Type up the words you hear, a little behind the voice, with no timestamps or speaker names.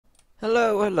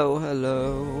Hello, hello,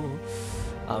 hello.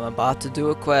 I'm about to do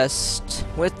a quest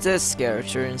with this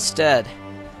character instead.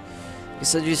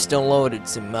 Because I just downloaded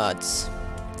some mods.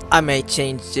 I may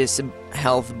change this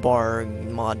health bar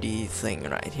moddy thing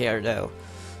right here though.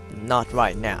 Not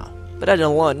right now. But I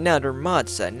downloaded another mod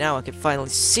and now I can finally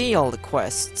see all the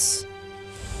quests.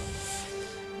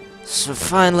 So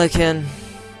finally I can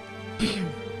do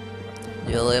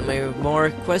a little bit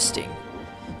more questing.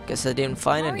 Guess I didn't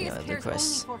find any other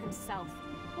quests.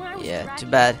 Yeah, too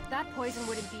bad. That poison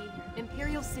wouldn't be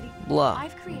Imperial City. Blah,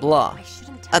 blah.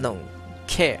 I don't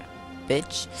care,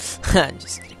 bitch. I'm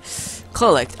just kidding.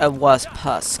 Collect a wasp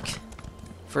husk.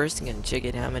 First, I'm gonna check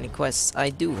it how many quests I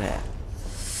do have.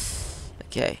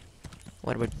 Okay.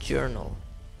 What about journal?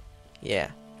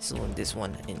 Yeah, this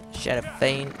one in Shadow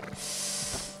Fane.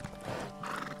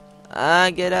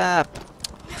 Get up.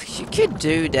 You can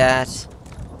do that.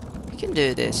 You can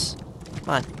do this. Come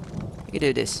on. You can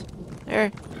do this.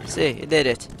 There. See, you did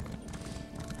it.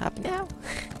 Happy now?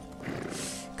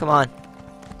 Come on.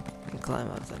 I can climb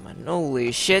up that mountain.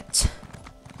 Holy shit.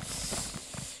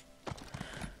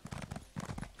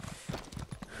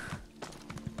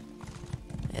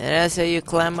 And that's how you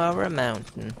climb over a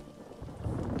mountain.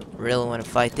 Really want to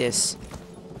fight this.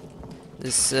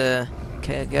 This,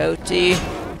 Coyote.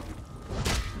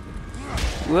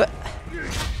 What?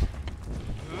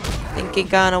 Think you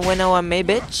gonna win over me,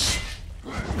 bitch?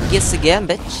 Guess again,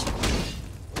 bitch.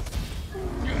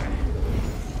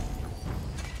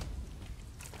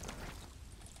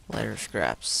 Letter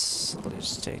scraps.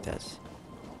 Let's take that.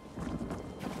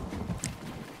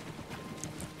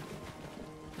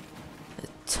 A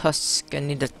tusk. I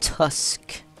need a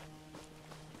tusk.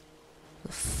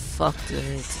 The fuck do I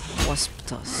need? Wasp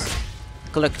tusk.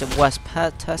 Collect a wasp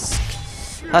tusk.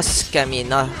 Husk, I mean,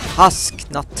 not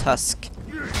husk, not tusk.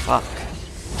 Fuck.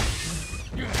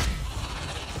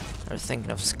 I was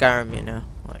thinking of Scarm, you know,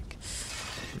 like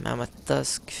Mammoth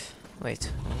Tusk.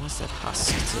 Wait, what was that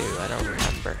husk too? I don't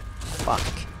remember. Fuck.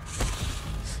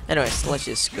 Anyways, let's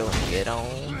just go and get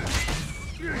on.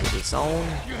 Get this on.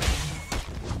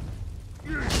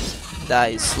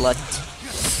 Die, slut.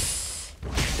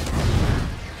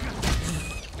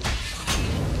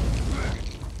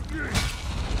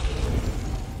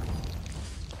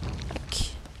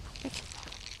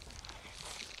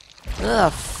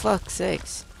 Ugh, fuck's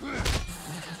sakes.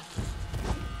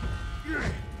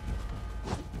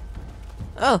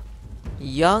 Oh,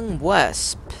 young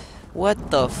wasp. What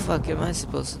the fuck am I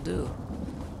supposed to do?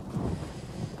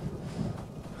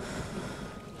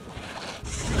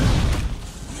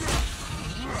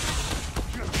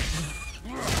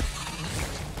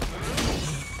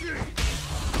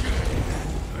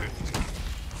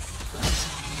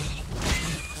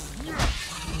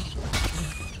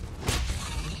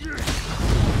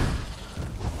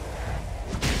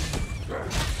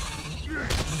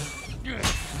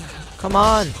 Come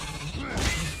on!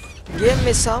 Give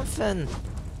me something!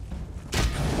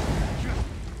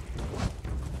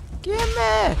 Give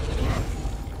me!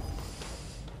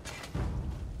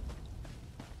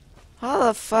 How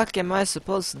the fuck am I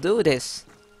supposed to do this?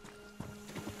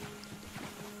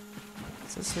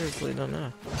 I seriously don't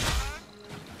know.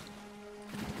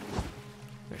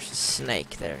 There's a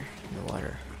snake there in the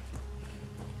water.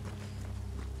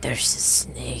 There's a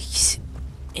snake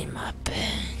in my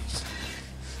bed.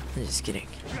 I'm just kidding.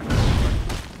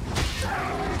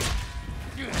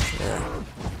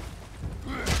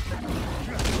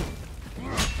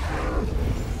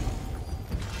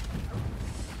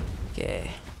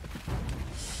 Okay.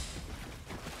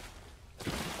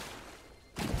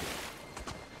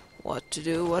 What to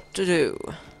do, what to do?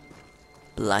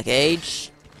 Black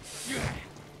Age.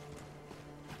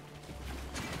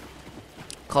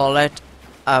 Call it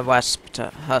a wasp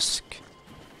husk.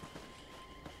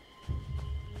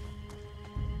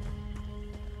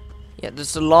 Yeah,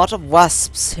 there's a lot of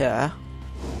wasps here,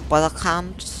 but I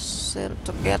can't seem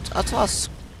to get a tusk.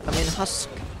 I mean husk.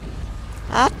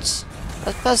 What?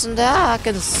 That person there I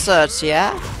can search,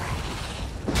 yeah?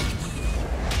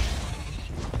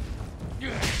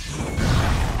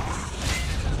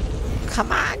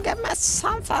 Come on, give me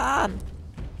something!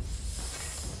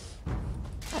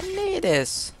 I need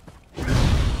this.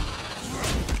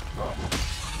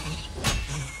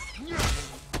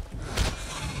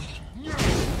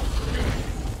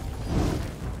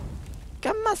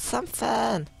 Give me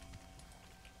something!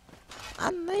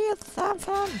 I need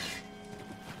something!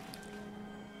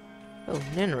 Oh,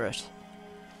 Ninrut.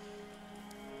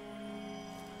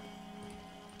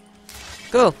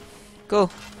 Go!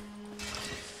 Go!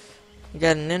 You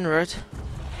got an Ninrut.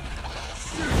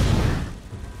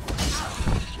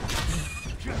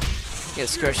 Get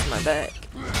scratched my back.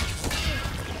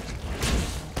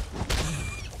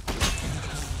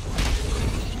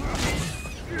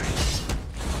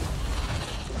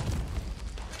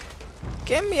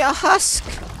 Give me a husk.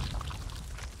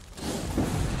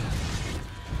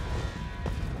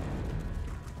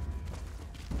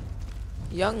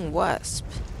 Young wasp.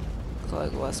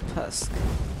 Cog wasp husk.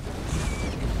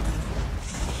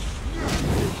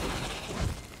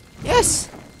 Yes!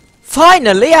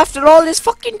 Finally, after all this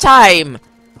fucking time!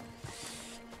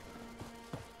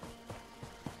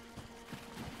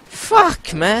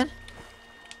 Fuck, man.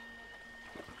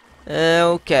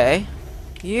 Okay.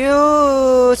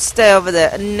 You stay over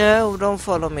there. No, don't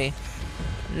follow me.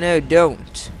 No,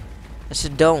 don't. I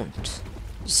said don't.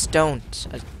 Just don't.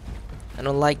 I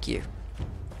don't like you.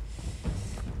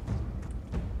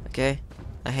 Okay?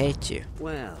 I hate you.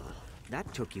 Well,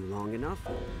 that took you long enough.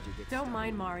 Don't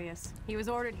mind Marius. He was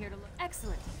ordered here to look.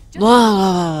 Excellent. Just Blah,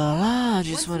 blah, blah, blah. I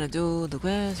just wanna do the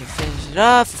quest and finish it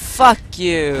off. Fuck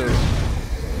you.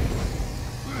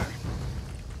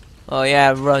 Oh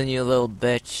yeah, run, you little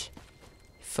bitch.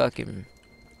 Fucking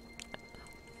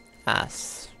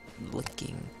ass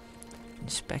licking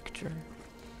inspector.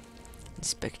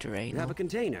 Inspector You have a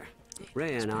container.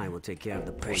 Ray and I will take care of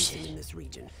the poison in this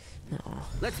region. No.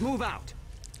 Let's move out.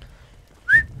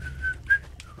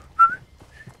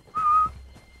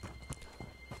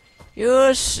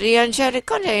 Use the enchanted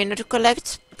container to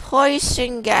collect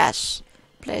poison gas.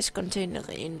 Place container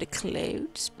in the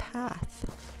cloud's path.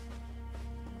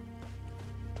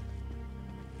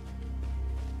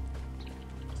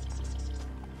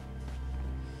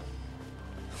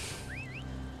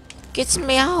 Get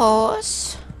me a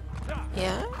horse.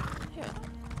 Yeah,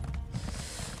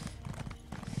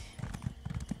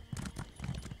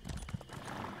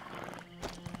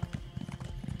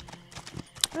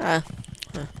 yeah.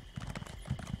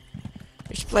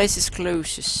 Which place is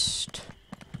closest?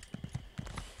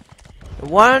 The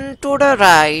one to the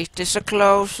right is the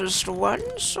closest one,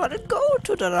 so I'll go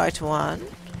to the right one.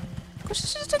 Because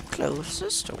this is the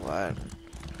closest one.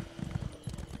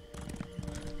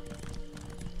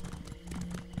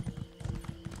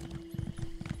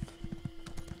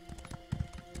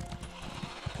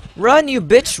 Run, you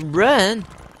bitch, run!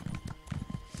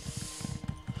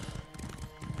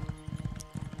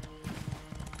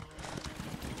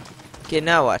 Okay,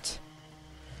 now what?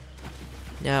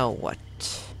 Now what?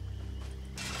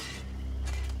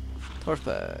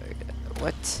 Torpeg.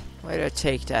 What? Why did I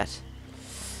take that?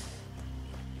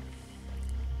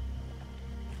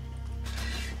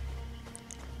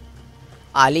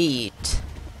 Elite.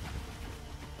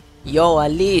 Yo,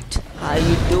 Elite. How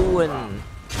you doing?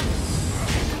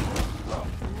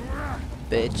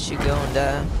 Bitch, you going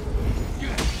down.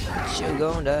 Bitch, you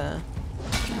going down.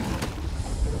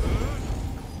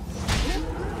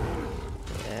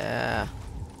 Yeah.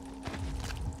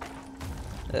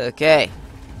 Okay.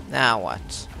 Now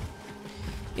what?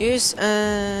 Use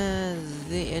the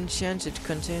enchanted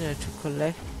container to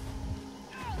collect.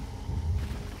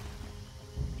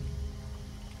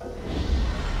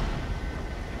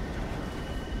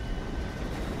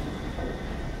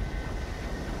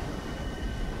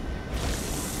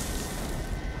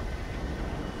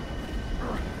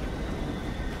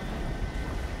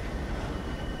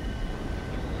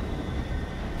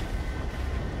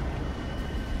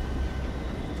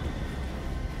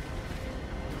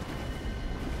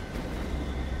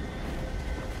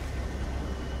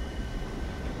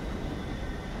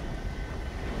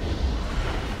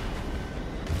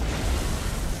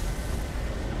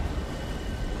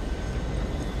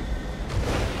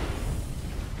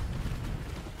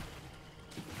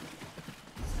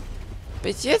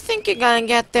 But you think you're gonna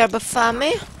get there before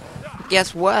me?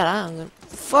 Guess what? I'm gonna...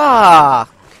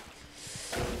 Fuck!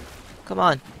 Come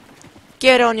on.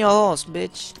 Get on your horse,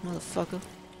 bitch, motherfucker.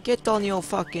 Get on your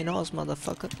fucking horse,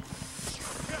 motherfucker.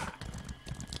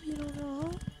 Get on your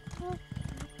horse,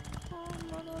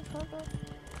 motherfucker.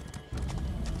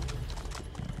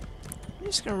 I'm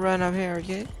just gonna run up here,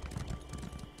 okay?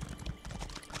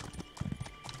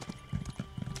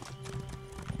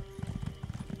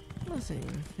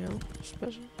 Nothing, you know,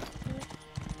 special.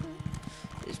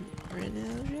 Just right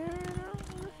now here.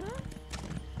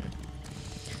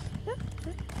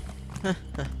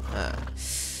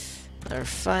 They're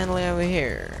finally over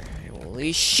here.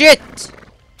 Holy shit!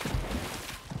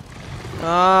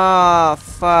 Oh,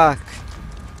 fuck.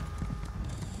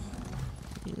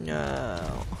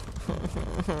 No.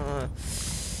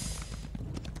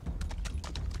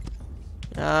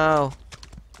 No.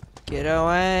 Get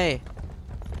away.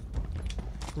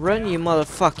 Run, you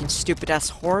motherfucking stupid ass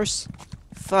horse.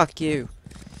 Fuck you.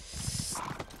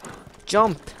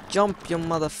 Jump. Jump, you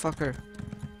motherfucker.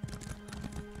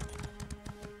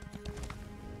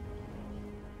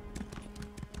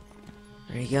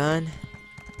 Are you gone?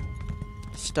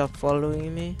 Stop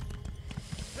following me.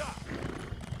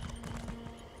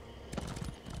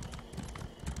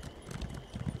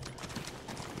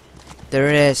 There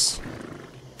it is.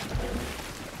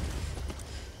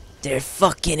 There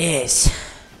fucking is.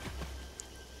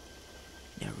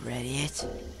 You ready yet?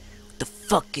 What the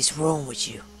fuck is wrong with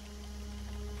you?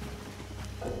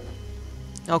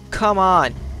 Oh, come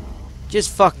on.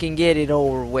 Just fucking get it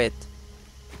over with.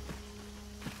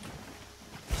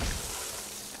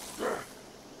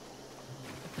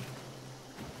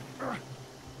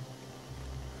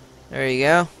 There you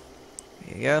go.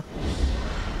 There you go.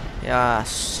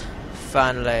 Yes.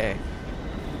 Finally.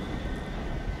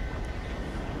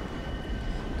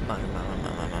 Come on, come on, come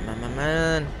on, come on, come on,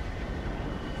 man.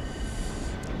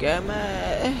 Get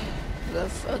me. The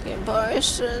fucking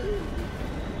person.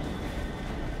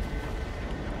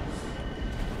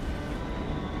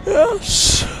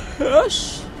 Yes.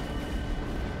 Yes.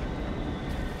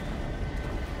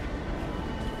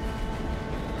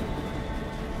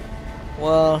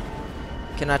 Well,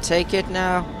 can I take it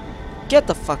now? Get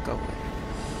the fuck away.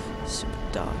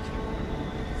 Stupid dog.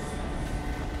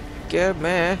 Give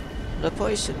me the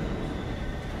poison.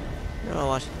 You know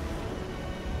what?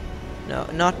 No,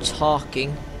 not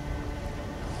talking.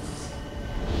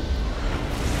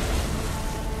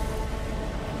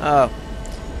 Oh.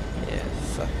 Yeah,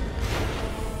 fuck.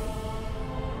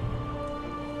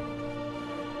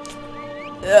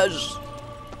 Yes.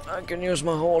 I can use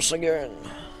my horse again.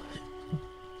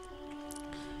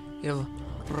 Give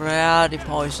Rhea the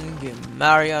poison, give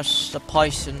Marius the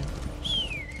poison.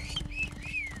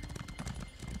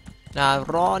 Now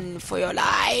run for your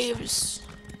lives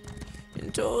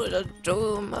into the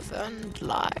doom of end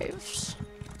lives.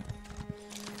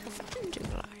 Of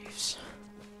ending lives.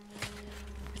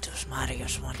 Does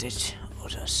Marius want it, or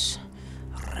does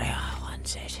Rhea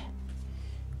want it?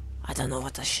 I don't know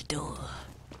what I should do.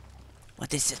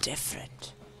 What is the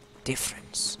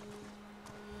difference?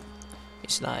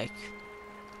 It's like,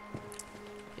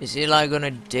 is he like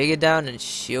gonna dig it down and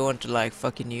she want to like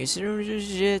fucking use it or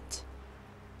shit?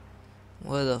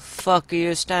 Where the fuck are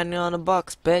you standing on the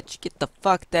box, bitch? Get the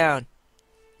fuck down.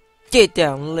 Get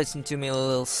down, listen to me,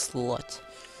 little slut.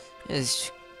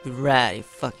 It's ratty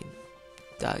fucking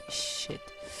dog shit.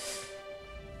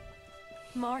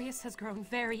 Marius has grown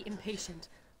very impatient.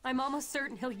 I'm almost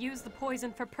certain he'll use the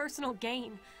poison for personal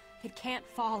gain. It can't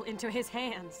fall into his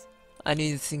hands. I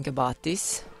need to think about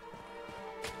this.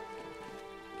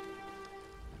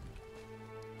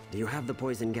 Do you have the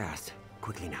poison gas?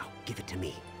 Quickly now, give it to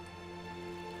me.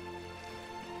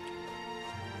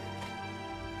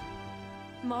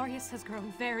 Marius has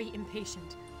grown very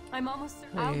impatient. I'm almost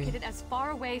certain I'll get it as far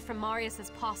away from Marius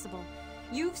as possible.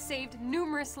 You've saved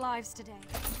numerous lives today.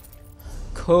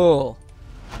 Cool.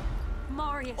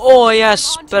 Marius, oh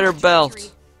yes, better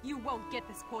belt. You won't get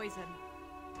this poison.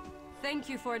 Thank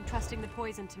you for entrusting the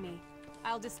poison to me.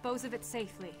 I'll dispose of it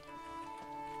safely.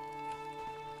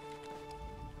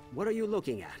 What are you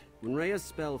looking at? When Rhea's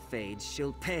spell fades,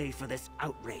 she'll pay for this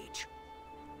outrage.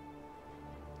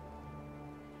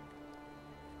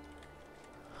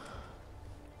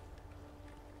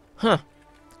 Huh.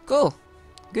 Cool.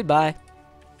 Goodbye.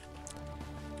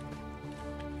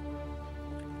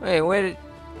 Wait, where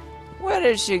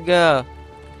did she go?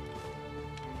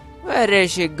 Where did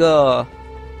she go?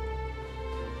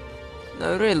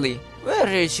 No, really. Where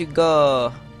did she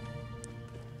go?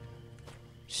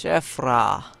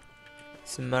 Shefra.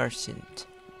 It's a merchant.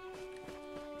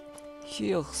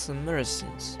 Here's a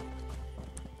merchant.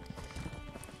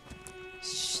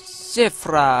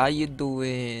 Shefra, how you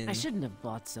doing? I shouldn't have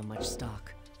bought so much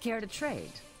stock. Care to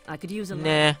trade? I could use a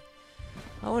Nah.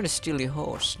 I want to steal your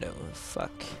horse though.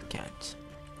 Fuck, can't.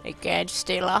 I can't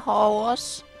steal a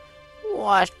horse?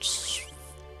 What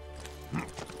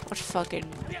fucking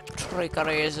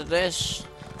trickery is this?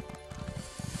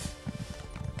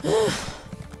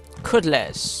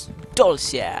 Cutlass,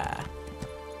 Dulcia.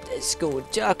 Let's go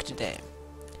talk to them.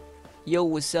 Yo,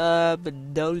 what's up,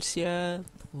 Dulcia?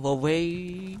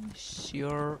 Ways,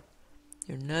 you're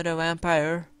not a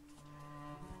vampire,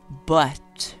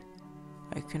 but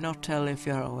I cannot tell if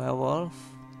you're a werewolf.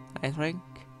 I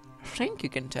think you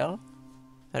can tell.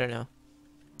 I don't know.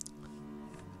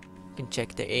 You can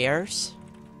check the ears.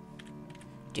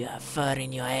 Do you have fur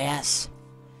in your ass?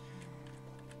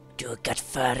 Do you got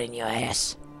fur in your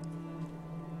ass?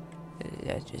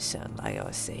 That just sounded like I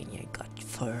was saying you got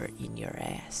fur in your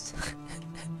ass.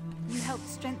 You helped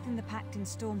strengthen the pact in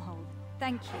Stormhold.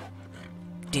 Thank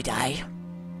you. Did I?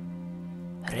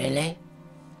 Really?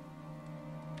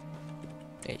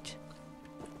 Wait.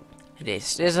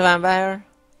 Is this a vampire?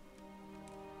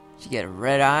 She get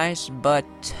red eyes, but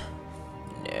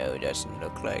no, doesn't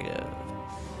look like a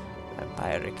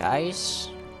vampiric eyes.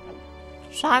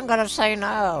 So I'm gonna say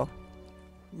no.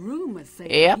 Rumors say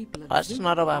Yep, people at that's Zoo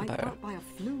not a wiped vampire. out by a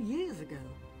flu years ago.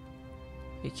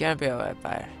 He can't be a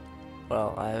vampire.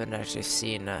 Well, I haven't actually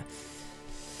seen a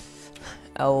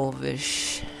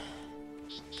elvish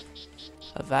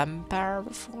a vampire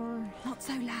before. Not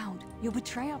so loud. You'll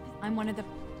betray us. I'm one of the...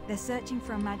 They're searching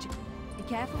for a magical... Be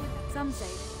careful with that. Some say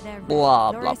they're...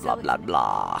 Blah blah blah blah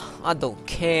blah. I don't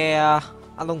care.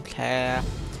 I don't care.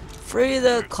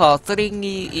 Frida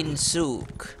Kotringi in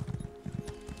Zook.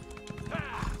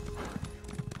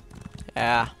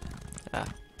 Yeah. Yeah.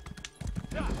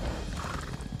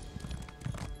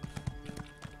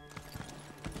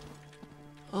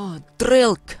 Oh,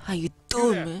 Drilk, how you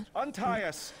doing, man? Untie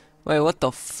us. Wait, what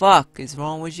the fuck is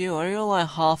wrong with you? Are you like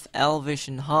half elvish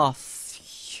and half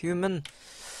human?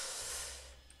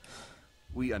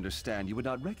 We understand you would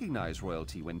not recognize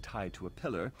royalty when tied to a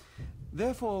pillar.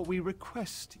 Therefore, we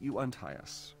request you untie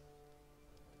us.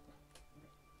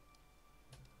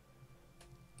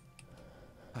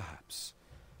 Perhaps.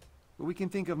 But we can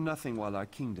think of nothing while our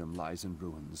kingdom lies in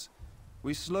ruins.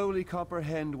 We slowly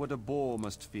comprehend what a boar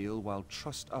must feel while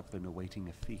trussed up and awaiting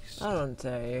a feast. I don't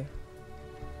tell you.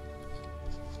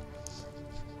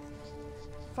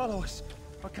 Follow us.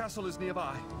 Our castle is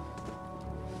nearby.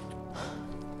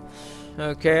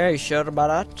 Okay, are you sure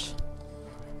about that?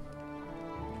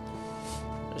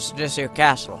 Is this your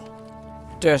castle?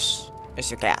 This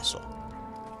is your castle.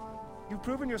 You've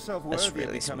proven yourself That's worthy of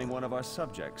really becoming one of our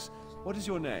subjects. What is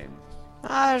your name? We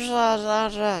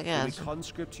Yes.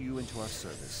 conscript you into our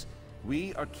service.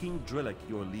 We are King Drillick,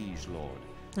 your liege lord.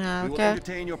 We will Okay.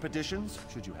 entertain your petitions,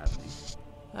 should you have any.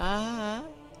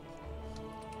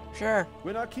 Sure.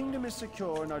 When our kingdom is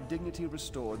secure and our dignity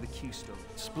restored, the keystone.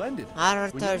 Splendid. I'll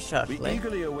We return shortly.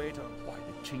 eagerly await the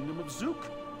kingdom of Zook.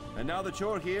 And now that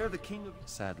you're here, the king of...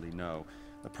 Sadly, no.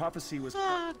 The prophecy was...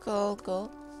 Cool.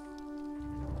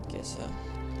 Guess so.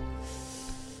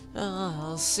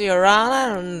 I'll see you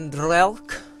around and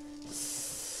Drelk.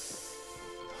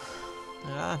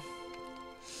 Yeah.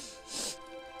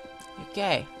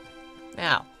 Okay.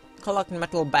 Now, collect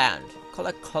metal band.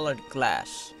 Collect colored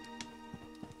glass.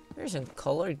 There's some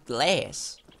colored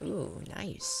glass. Ooh,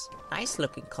 nice. Nice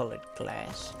looking colored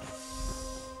glass.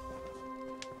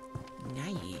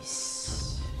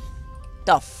 Nice.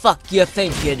 The fuck you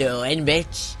think you're doing,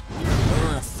 bitch?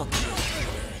 What the fuck you doing?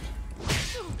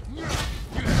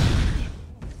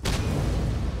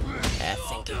 I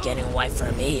think you're getting away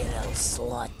from me, you little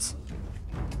slut.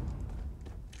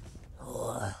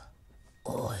 Oh.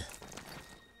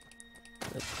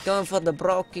 Going for the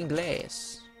broken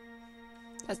glass.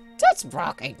 That's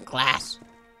broken glass.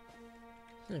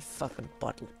 It's a fucking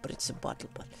bottle, but it's a bottle,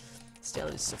 but still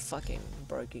it's a fucking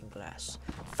broken glass.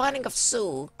 Finding of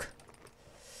Zook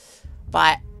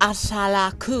by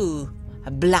Asalaku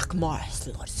Blackmore.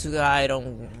 So I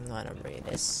don't read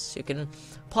this. You can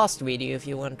pause the video if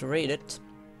you want to read it.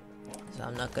 So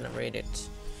I'm not gonna read it.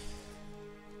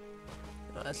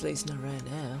 Well, at least not right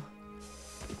now.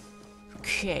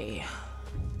 Okay.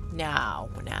 Now.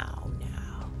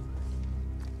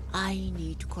 I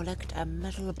need to collect a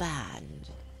metal band.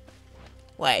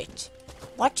 Wait.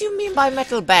 What do you mean by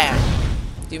metal band?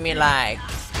 Do you mean like...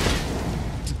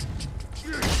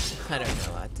 I don't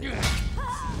know what to...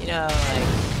 You know, like...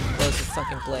 Those who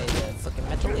fucking play the fucking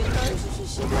Metal League cards and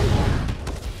shit like that?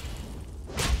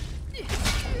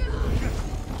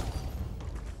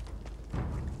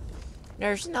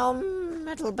 There's no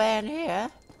metal band here.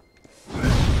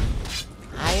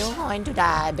 Are you going to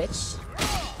die, bitch?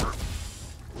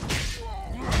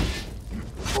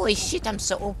 Holy shit, I'm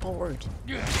so overpowered.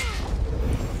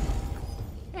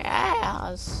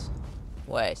 Yes.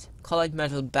 Wait, collect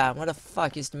metal band. What the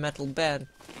fuck is the metal band?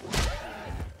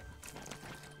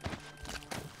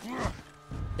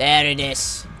 There it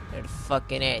is. There it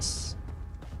fucking is.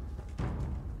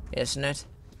 Isn't it?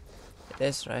 It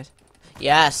is, right?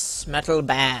 Yes, metal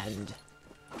band.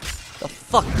 The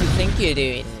fuck you think you're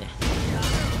doing?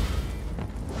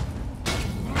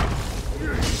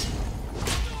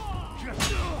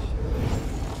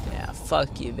 Yeah,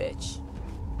 fuck you, bitch.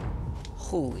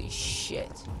 Holy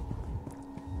shit.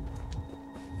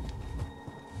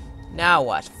 Now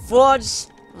what? Forge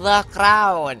the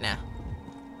crown.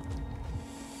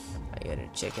 I gotta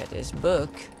check out this book.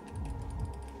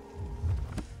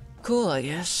 Cool, I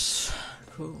guess.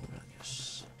 Cool, I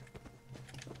guess.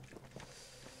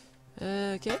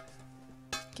 Okay.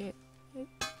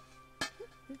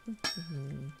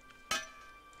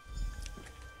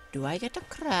 Do I get a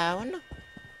crown?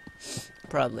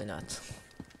 Probably not.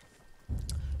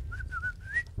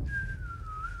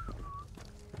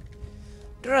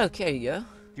 Drake, here you go.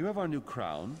 You have our new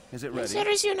crown. Is it ready? There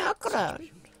is your new crown.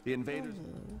 The invaders.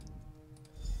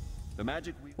 The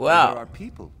magic we Wow. there are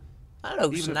people. That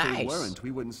looks Even if they nice. weren't,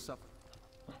 we wouldn't suffer.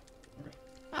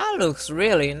 That looks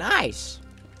really nice.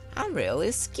 I'm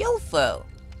really skillful.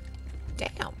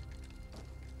 Damn.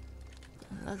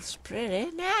 Looks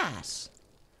pretty nice.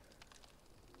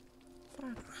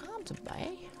 For a crown to buy.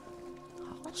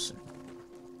 Awesome.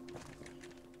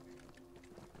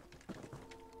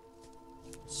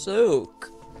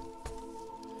 Soak.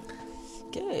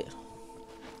 Okay.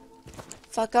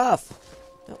 Fuck off.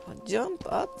 Don't jump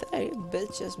up there, you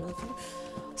bitches, motherfucker.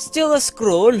 Still a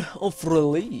scroll of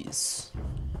release.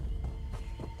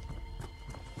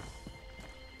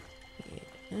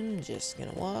 Yeah, I'm just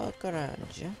gonna walk around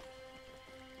you.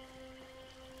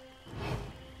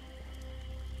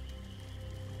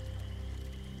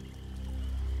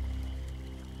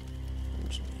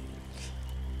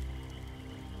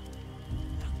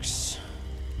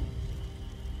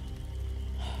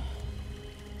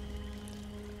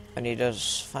 I need to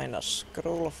find a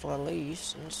scroll of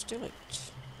release and steal it.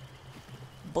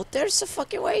 But there's a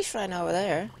fucking waste right over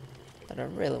there that I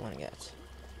really want to get.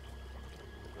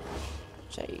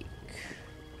 Take.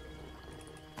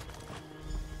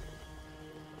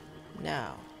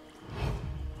 Now.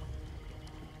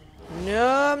 No,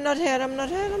 I'm not here, I'm not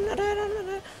here, I'm not here, I'm not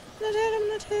here, I'm not here, I'm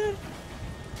not here.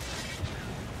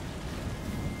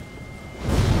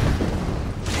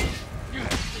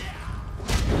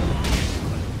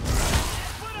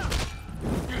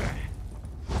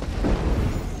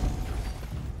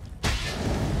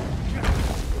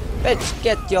 Bitch,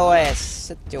 get your ass.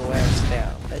 Sit your ass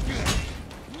down, bitch.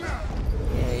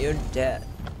 Yeah, you're dead.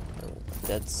 Oh,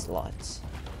 dead slut.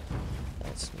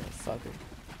 That's motherfucker.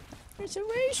 There's a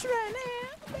race right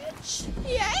now, bitch.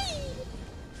 Yay!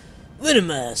 One of the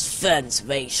most fun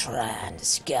race run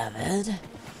discovered.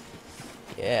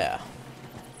 Yeah.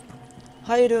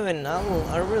 How you doing?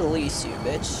 I'll release you,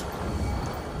 bitch.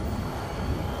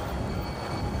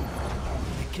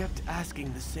 They kept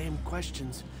asking the same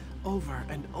questions over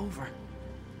and over.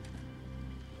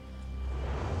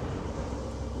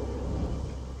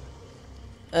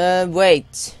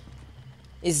 Wait.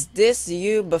 Is this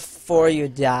you before you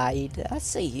died? I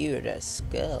see you, the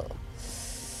skull.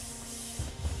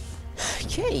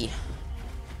 Okay.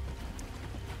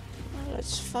 Well,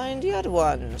 let's find the other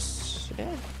ones.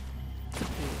 Yeah.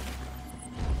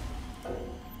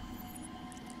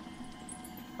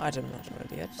 Item not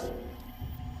ready yet.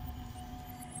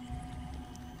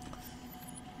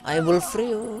 I will free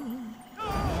you.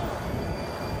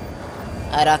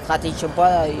 They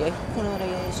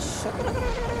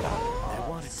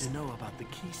wanted to know about the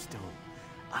keystone.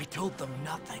 I told them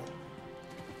nothing.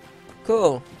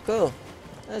 Cool, cool.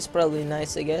 That's probably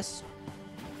nice, I guess.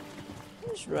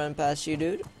 Just run past you,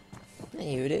 dude.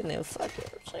 And you didn't even fucking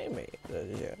see me.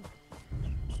 Yeah.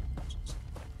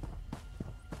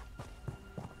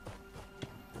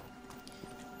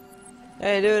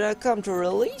 Hey, dude, I come to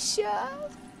release ya.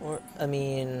 Or, I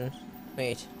mean,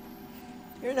 wait.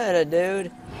 You're not a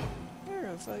dude. You're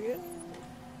a fucking...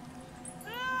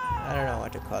 I don't know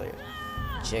what to call you.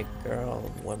 Chick,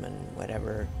 girl, woman,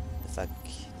 whatever the fuck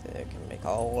they can be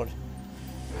called.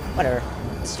 Whatever.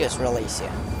 Let's just release ya.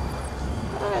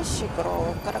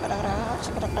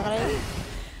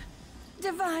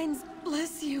 Divines,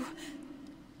 bless you.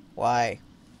 Why?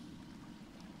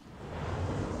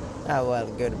 Oh well,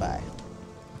 goodbye.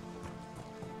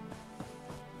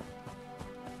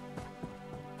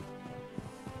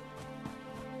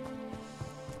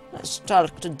 Let's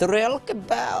start to drill a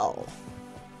bell.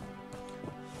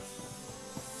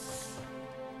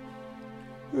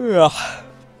 Yeah.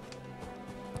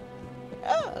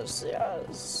 Yes,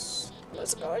 yes.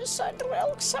 Let's go inside the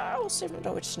Relk's house, even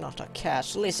though it's not a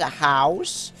castle, it's a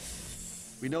house.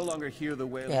 We no longer hear the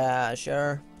wail. Yeah,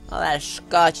 sure. Let's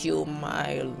got you,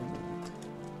 my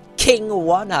king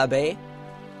wannabe.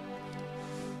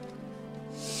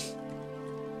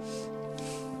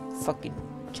 Fucking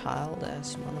child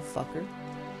ass motherfucker.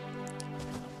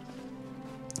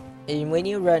 And when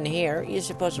you run here, you're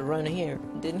supposed to run here.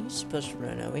 Then you're supposed to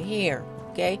run over here.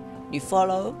 Okay? Do you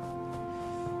follow?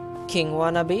 King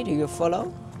wannabe, do you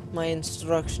follow my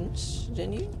instructions?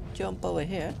 Then you jump over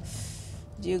here.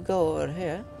 You go over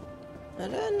here.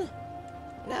 And then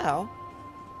now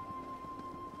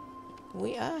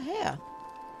we are here.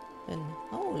 And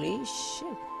holy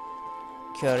shit.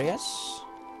 Curious.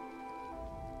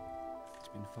 It's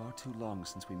been far too long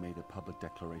since we made a public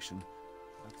declaration.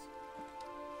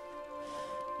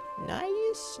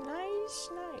 Nice, nice,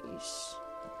 nice.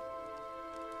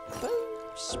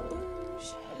 Booze,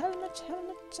 booze, helmet,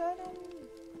 helmet, helmet.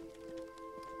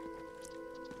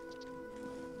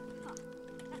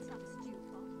 That's not stew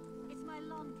pot. It's my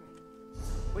laundry.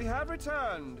 We have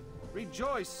returned!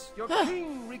 Rejoice! Your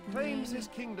king reclaims his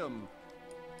kingdom.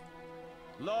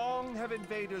 Long have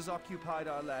invaders occupied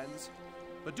our lands,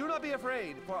 but do not be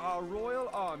afraid, for our royal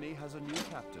army has a new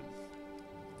captain.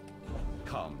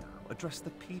 Calm now. Address the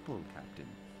people, Captain.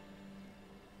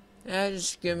 Yeah,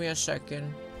 just give me a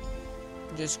second.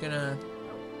 Just gonna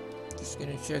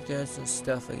check out some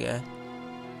stuff again.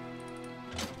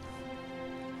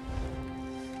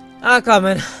 I'm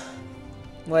coming.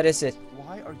 What is it?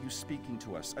 Why are you speaking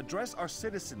to us? Address our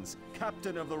citizens,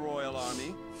 Captain of the Royal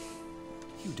Army.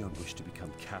 You don't wish to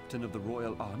become Captain of the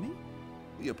Royal Army?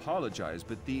 We apologize,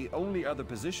 but the only other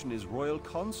position is Royal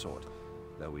Consort.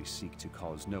 Though we seek to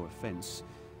cause no offense,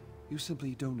 you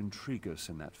simply don't intrigue us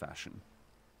in that fashion.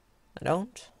 I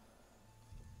don't?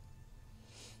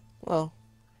 Well,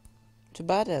 too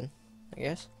bad then, I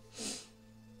guess.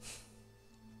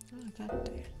 Oh, God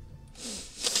damn.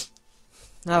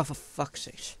 Now, for fuck's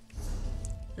sake.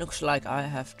 Looks like I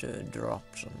have to drop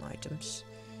some items.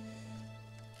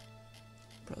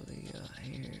 Probably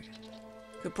here.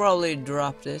 Could probably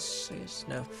drop this, I guess.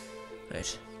 No.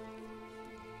 Wait.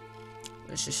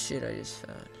 This is shit I just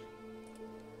found.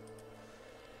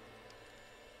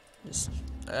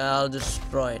 I'll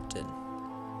destroy it then.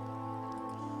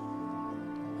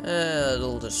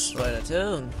 It'll destroy it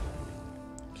too.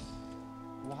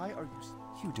 Why are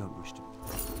you don't wish to...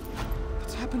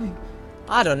 What's happening?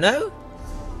 I don't know.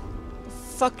 The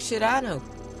fuck should I know?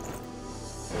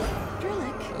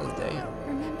 Drillick, Oh damn.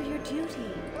 remember your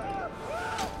duty.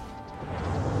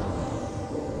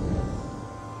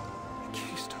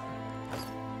 Keystone.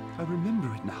 I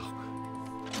remember it now.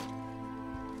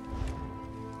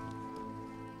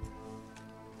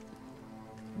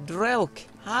 Drelk,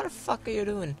 how the fuck are you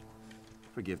doing?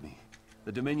 Forgive me.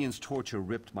 The Dominion's torture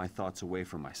ripped my thoughts away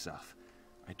from myself.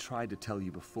 I tried to tell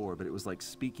you before, but it was like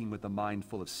speaking with a mind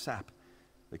full of sap.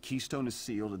 The keystone is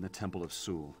sealed in the Temple of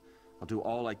Sul. I'll do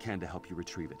all I can to help you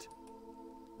retrieve it.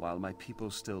 While my people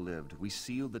still lived, we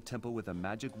sealed the temple with a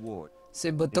magic ward.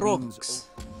 Beatrux.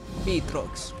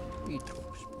 Beatrux.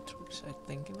 Beatrux. I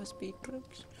think it was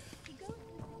Beatrux.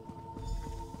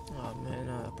 Oh man,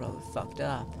 I probably fucked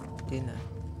up, didn't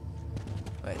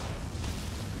I? Wait.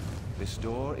 This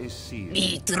door is sealed.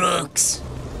 Beatrux!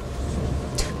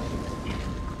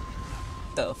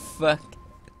 The fuck?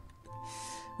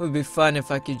 Would be fun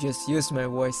if I could just use my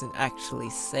voice and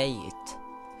actually say it.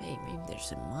 Hey, maybe there's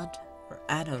some mod or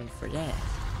add-on for that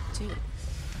too.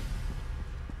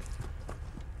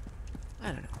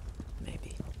 I don't know.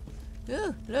 Maybe.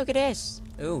 Ooh, look at this.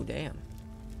 Oh, damn.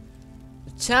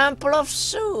 The Temple of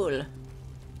Sul.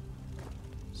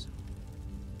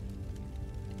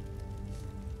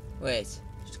 Wait,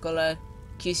 Scholar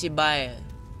Kisibaya.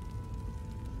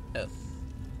 Oh.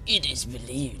 It is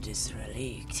believed this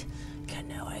relic can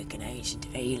now awaken ancient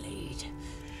allied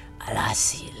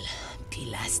Alasil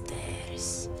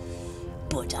Pilasters,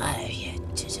 but I have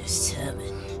yet to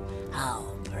determine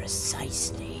how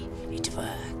precisely it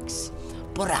works.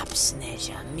 Perhaps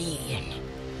Nejamin,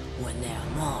 when there are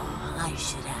more, I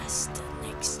should ask the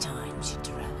next time she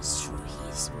travels through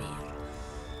his mirror.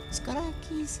 Scholar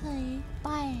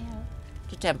Kisibaya.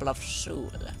 The Temple of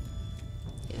Sul.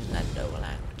 Isn't that no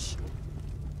language?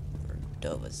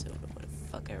 Dovazul, what the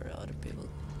fuck are other people?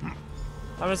 Am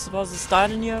I supposed to start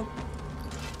in you?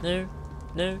 No?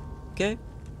 No? Okay?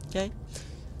 Okay?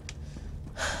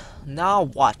 Now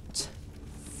what?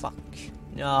 Fuck.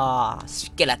 No,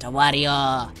 Skeleton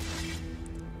Warrior!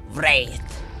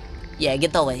 Wraith! Yeah,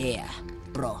 get over here.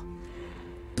 Bro,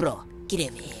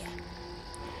 get over here.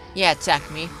 Yeah, attack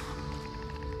me.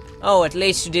 Oh, at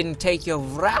least you didn't take your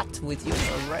rat with you,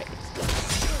 alright.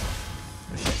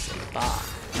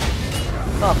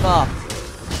 Fuck off.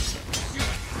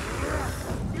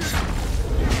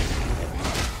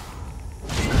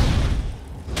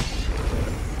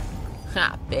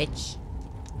 Ha, bitch.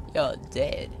 You're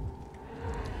dead.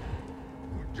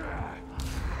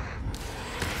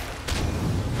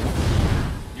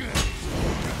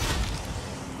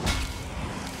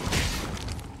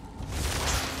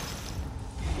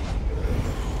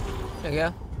 There you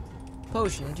go.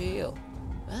 Potion to heal.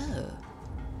 Oh.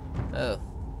 Oh.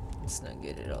 It's not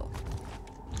good at all.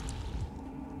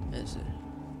 Is it?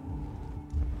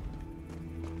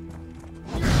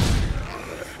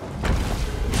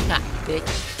 Ha,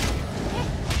 bitch.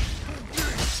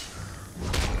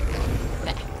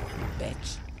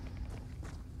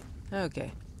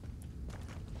 Okay.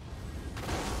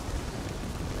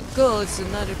 Cool, it's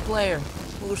another player.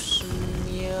 Who's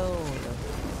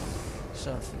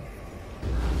something.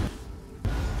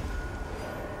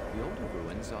 The older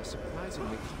ruins are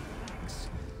surprisingly complex.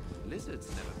 Lizards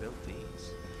never built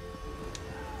these.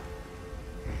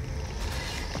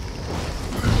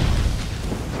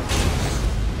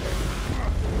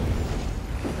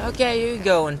 Okay, you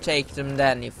go and take them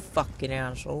then, you fucking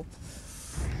asshole.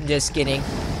 Just kidding.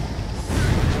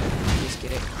 Just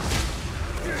kidding.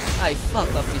 I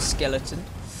fuck up, you skeleton.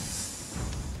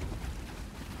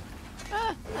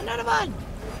 Ah, another one!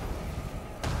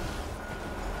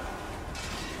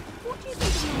 What do you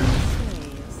think of my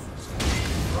slaves?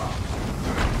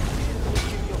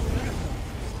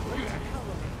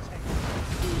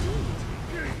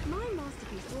 My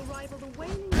masterpiece will rival the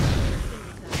waning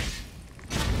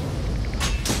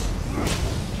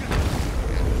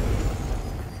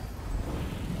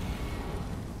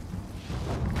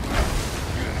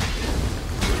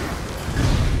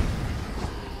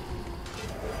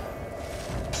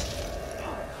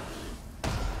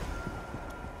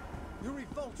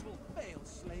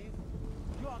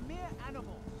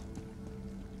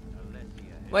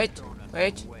Wait,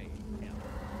 wait.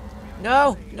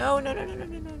 No, no, no, no, no, no,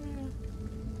 no, no,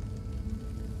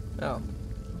 no. Oh.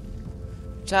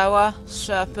 Tower,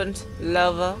 serpent,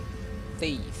 lover,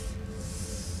 thief.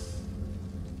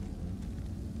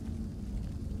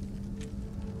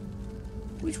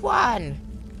 Which one?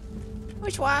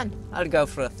 Which one? I'll go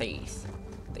for a thief.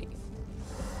 Thief.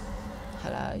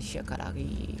 Hello,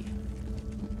 Shakaragi.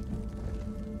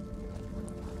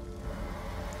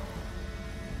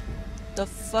 The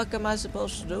fuck am I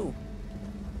supposed to do?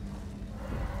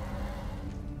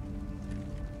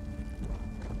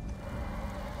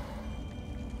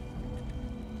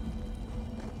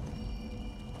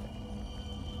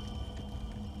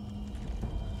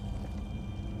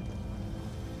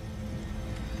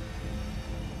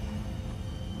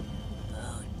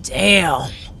 Oh,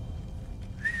 damn.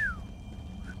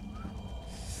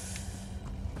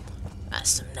 That's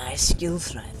some nice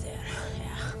skills right there.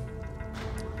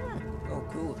 Oh,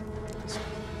 cool.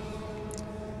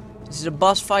 This is a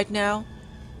boss fight now?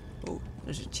 Oh,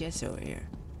 there's a chest over here.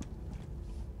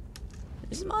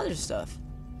 There's some other stuff.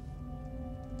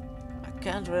 I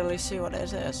can't really see what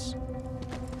this is.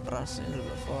 But I've seen it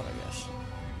before, I guess.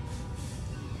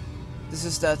 This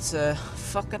is that,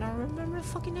 fuck, I don't remember the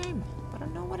fucking name. I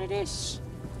don't know what it is.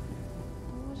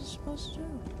 What is it supposed to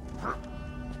do?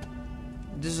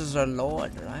 This is our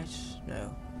lord, right?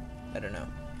 No. I don't know.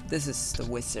 This is the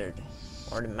wizard.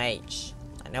 Or the mage.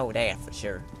 I know that for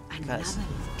sure. Because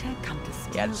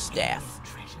he had a staff.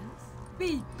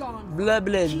 Be gone. Blah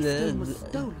blah Keystone blah. was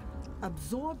stolen,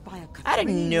 absorbed by a I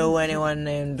didn't know anyone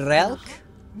named Relk.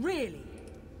 Really?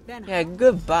 Then Yeah,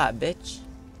 goodbye, bitch.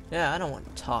 Yeah, I don't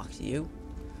want to talk to you.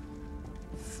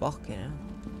 Fucking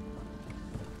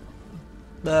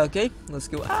hell. Okay, let's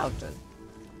go out then.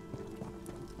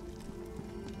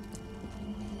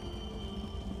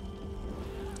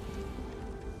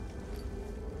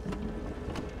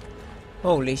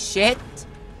 Holy shit!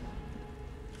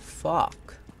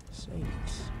 Fuck.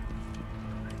 Sakes.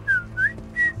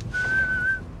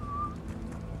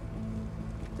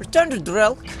 Return to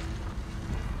Drelk.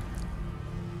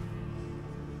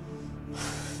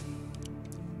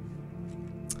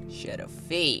 Shadow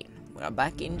Fiend. We're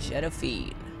back in Shadow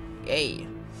Fiend. Yay.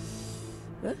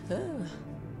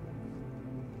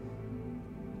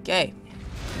 Okay.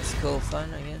 That's cool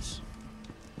fun, I guess.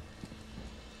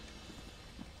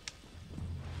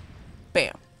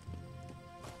 Bam.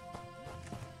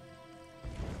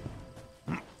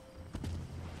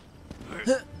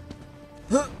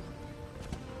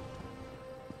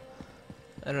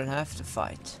 I don't have to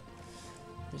fight.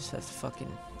 I just have to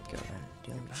fucking go and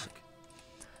deal with shit.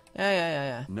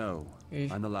 Yeah. No,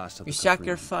 I'm the last of the You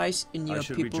sacrifice and your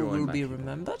people will be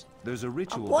remembered? There's a I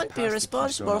ritual won't be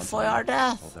responsible for our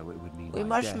death. We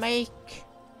must make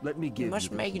Let me give must you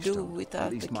the make do keystone. without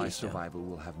At least the my keystone. survival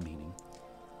will have meaning.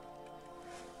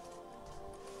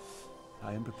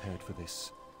 I am prepared for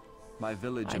this. My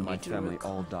village I and my need to family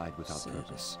recall all died without service.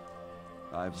 purpose.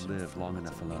 I've lived long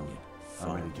enough alone.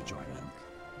 I'm ready to join them.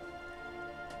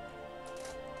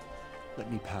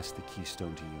 Let me pass the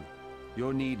keystone to you.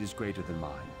 Your need is greater than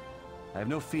mine. I have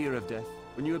no fear of death.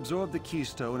 When you absorb the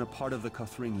keystone, a part of the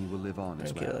Kothringi will live on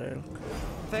as well.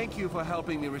 Thank you for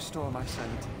helping me restore my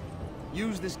sanity.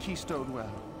 Use this keystone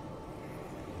well.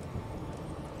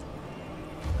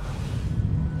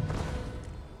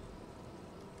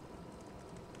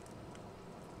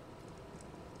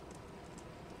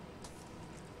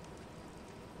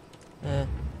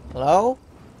 Hello?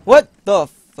 What? The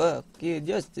fuck? You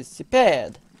just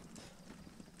disappeared.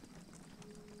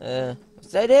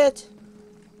 Was that it?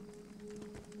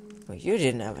 Well, you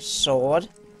didn't have a sword.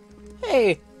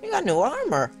 Hey, you got new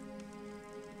armor.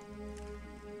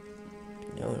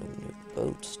 No new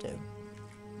boots, though.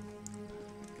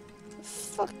 The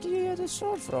fuck do you get a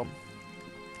sword from?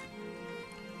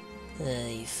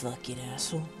 You fucking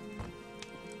asshole.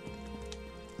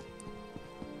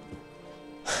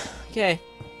 Okay.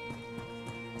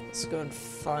 Let's go and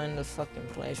find the fucking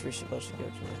place we're supposed to go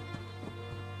to.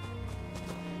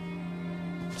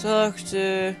 Talk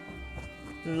to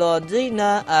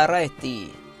Lodina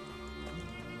Areti.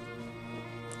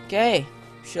 Okay,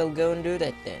 shall go and do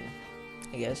that then,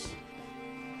 I guess.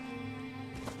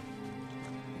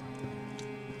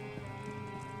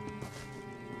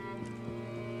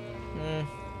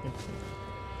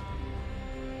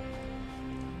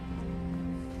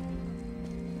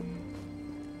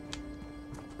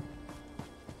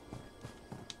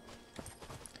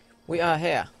 We are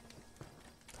here.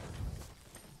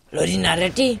 Lodina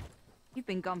Areti? You've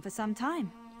been gone for some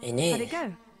time. I know. How'd it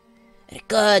go?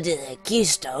 Regarding the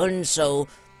keystone, so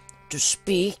to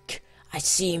speak, I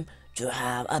seem to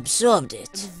have absorbed it.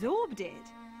 Absorbed it?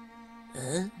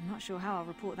 Huh? I'm not sure how I'll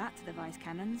report that to the Vice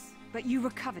Cannons, but you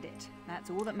recovered it. That's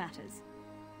all that matters.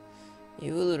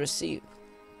 You will receive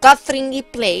Catherine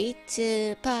plate,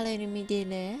 the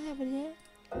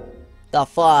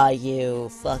fuck you,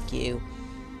 fuck you.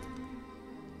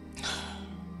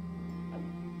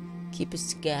 Keep a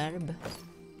scarab.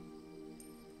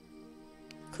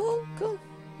 Cool, cool.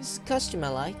 This is a costume I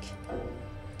like.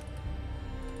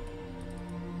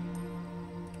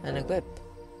 And equip.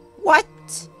 What?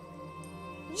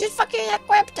 You just fucking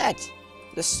equipped it!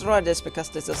 Destroy this because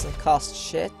this doesn't cost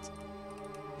shit.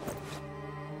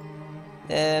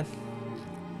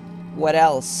 What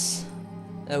else?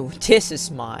 Oh, this is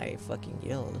my fucking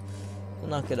guild. I'm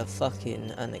not gonna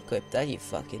fucking unequip that, you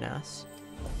fucking ass.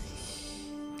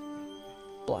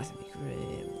 Blasphemy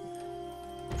Grim.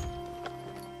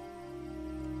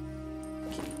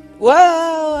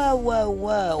 Whoa, whoa,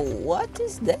 whoa, what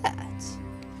is that?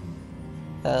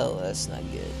 Oh, that's not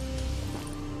good.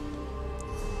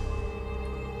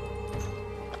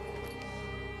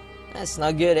 That's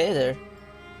not good either.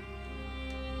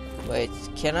 Wait,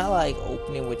 can I like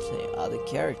open it with the other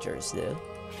characters though?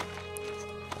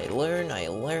 I learn, and I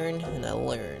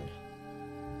learn.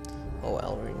 Oh, I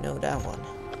already know that one.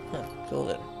 Huh, cool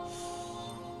then.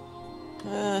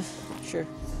 Sure.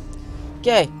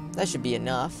 Okay, that should be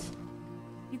enough.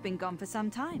 You've been gone for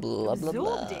some time. Blah blah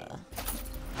blah. Absorbed it.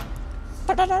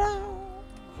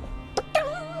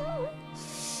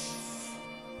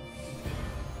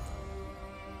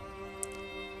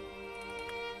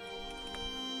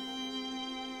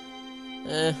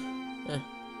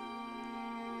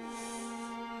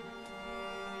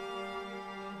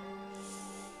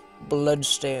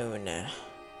 Bloodstone.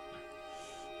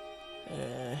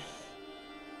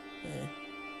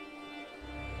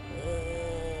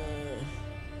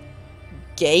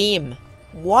 Game.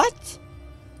 What?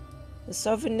 There's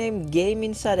something named game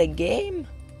inside a game?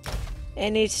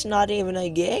 And it's not even a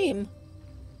game.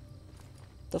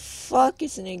 The fuck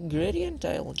is an ingredient?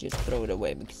 I'll just throw it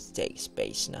away because it takes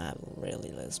space and I have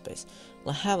really little space.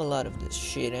 Well, I have a lot of this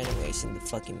shit anyways in the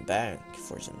fucking bank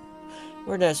for some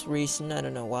weird ass reason, I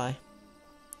don't know why.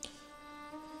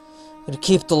 Gonna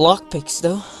keep the lockpicks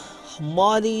though.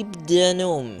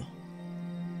 Molybdenum.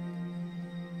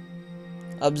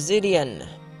 Obsidian.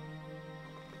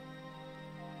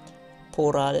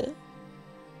 Porade.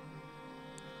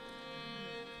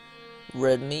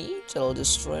 Red meat, I'll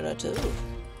destroy that too.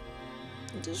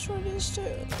 Destroy this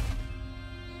too.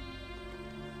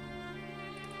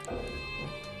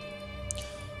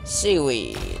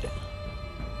 Seaweed.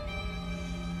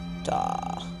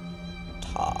 Ta.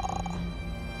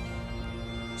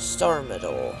 Star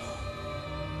metal.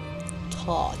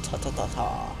 Ta.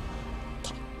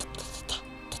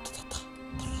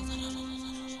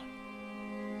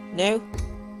 No.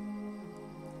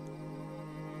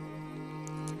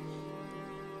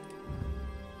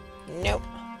 Nope.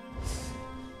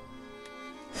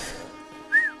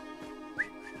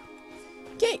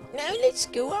 Okay, now let's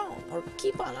go on, or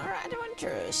keep on our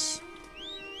adventures.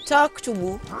 Talk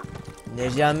to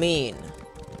Benjamin.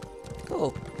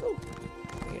 Cool.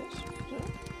 Yes.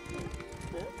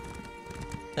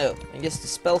 Oh, I guess the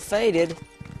spell faded.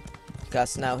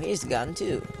 Because now he's gone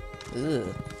too.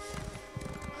 Ugh.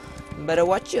 Better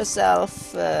watch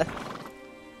yourself,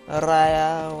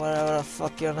 Raya, whatever the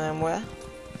fuck your name was.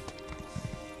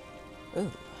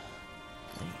 Ooh,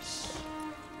 nice.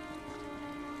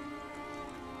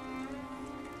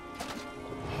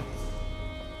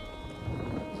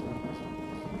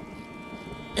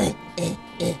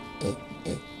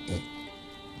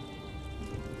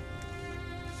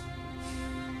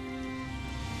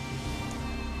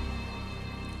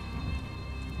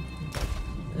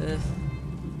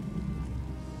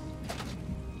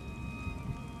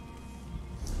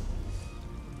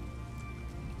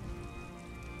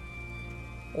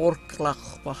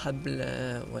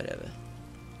 whatever.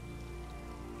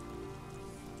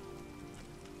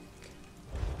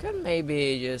 Could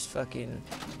maybe just fucking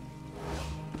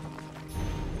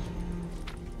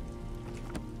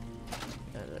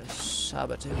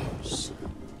saboteurs.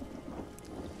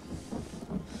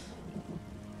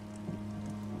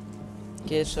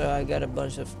 Okay, so I got a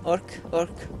bunch of orc. What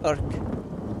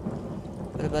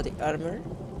about the armor?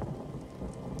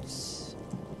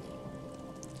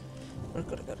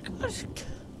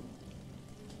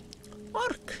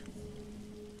 Orc.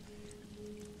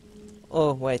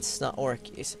 Oh wait, it's not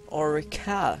orc, it's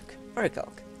orichalc.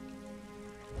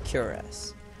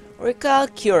 Curious.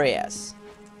 Orichalc curious.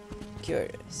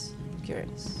 Curious.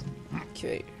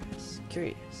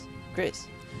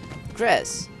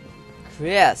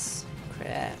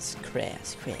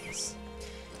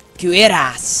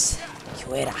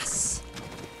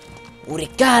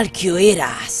 Orichalc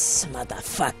curious,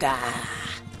 motherfucker.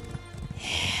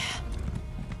 Yeah.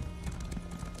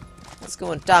 Let's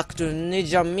go and talk to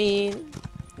Nijamin.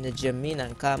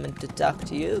 I'm coming to talk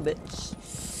to you, bitch.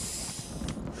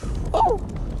 Oh!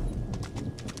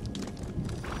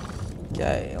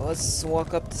 Okay, let's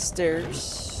walk up the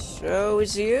stairs. So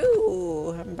it's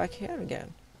you. I'm back here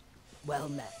again. Well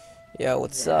met. Yo,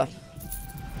 what's up?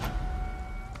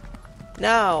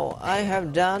 Now, I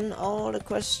have done all the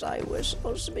quests I was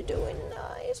supposed to be doing.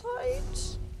 Nice,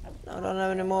 right? I don't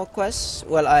have any more quests.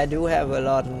 Well, I do have a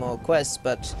lot more quests,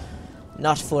 but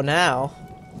not for now.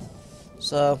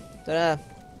 So,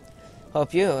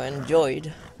 hope you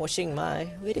enjoyed watching my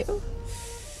video.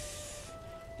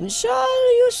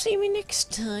 Inshallah, you'll see me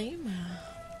next time.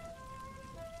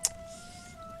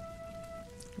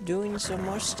 Doing some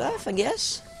more stuff, I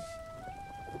guess.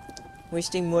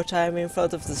 Wasting more time in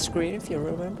front of the screen, if you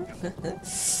remember.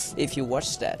 If you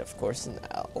watched that, of course, and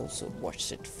I'll also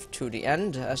watch it to the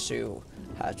end, as you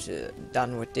have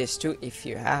done with this too. If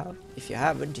you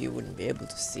haven't, you wouldn't be able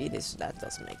to see this. That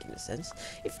doesn't make any sense.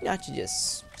 If not, you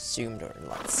just zoomed or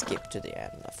like skip to the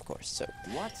end, of course. So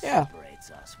what yeah.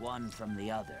 separates us one from the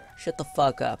other? Shut the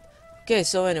fuck up. Okay,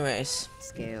 so anyways.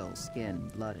 Scale,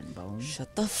 skin, blood, and bone.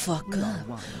 Shut the fuck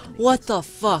up. What the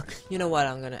fuck? You know what?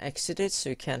 I'm gonna exit it so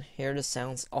you can't hear the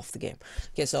sounds of the game.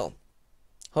 Okay, so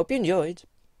hope you enjoyed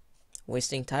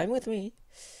wasting time with me.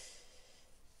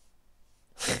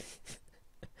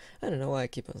 I don't know why I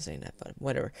keep on saying that, but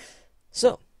whatever.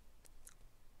 So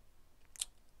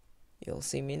you'll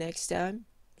see me next time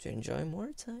to enjoy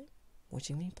more time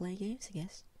watching me play games, I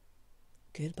guess.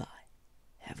 Goodbye.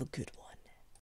 Have a good one.